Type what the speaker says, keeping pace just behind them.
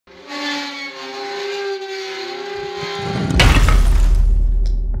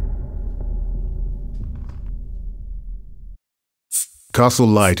Castle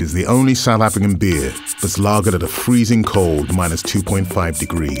Lite is the only South African beer that's lagered at a freezing cold -2.5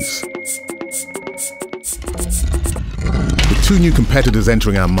 degrees. With two new competitors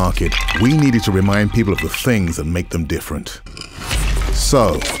entering our market, we needed to remind people of the things that make them different.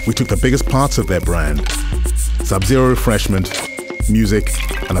 So, we took the biggest parts of their brand, Sub-Zero refreshment, music,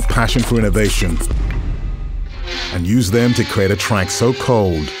 and a passion for innovation, and used them to create a track so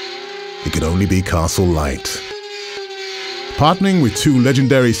cold, it could only be Castle Lite. Partnering with two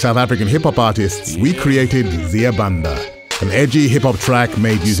legendary South African hip-hop artists, we created Ziyabanda, an edgy hip-hop track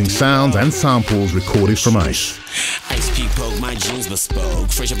made using sounds and samples recorded from ice.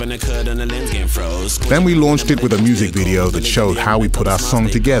 Then we launched it with a music video that showed how we put our song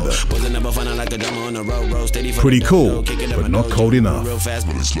together. Pretty cool, but not cold enough.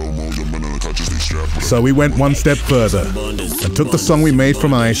 So we went one step further and took the song we made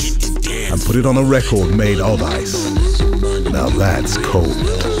from ice and put it on a record made of ice. Now that's cold.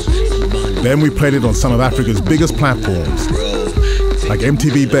 Then we played it on some of Africa's biggest platforms, like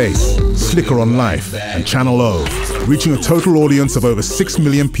MTV Base, Slicker on Life, and Channel O, reaching a total audience of over 6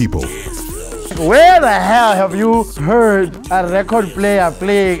 million people. Where the hell have you heard a record player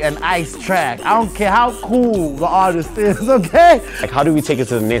playing an ice track? I don't care how cool the artist is, okay? Like, how do we take it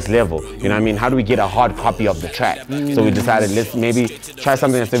to the next level? You know what I mean? How do we get a hard copy of the track? So we decided, let's maybe try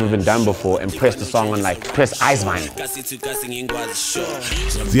something that's never been done before and press the song on, like, press ice vinyl.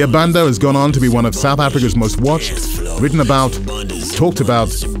 Ziyabanda has gone on to be one of South Africa's most watched, written about, talked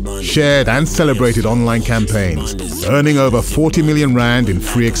about, shared and celebrated online campaigns, earning over 40 million rand in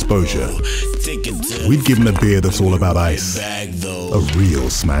free exposure. We've given a beer that's all about ice a real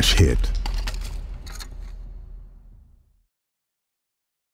smash hit.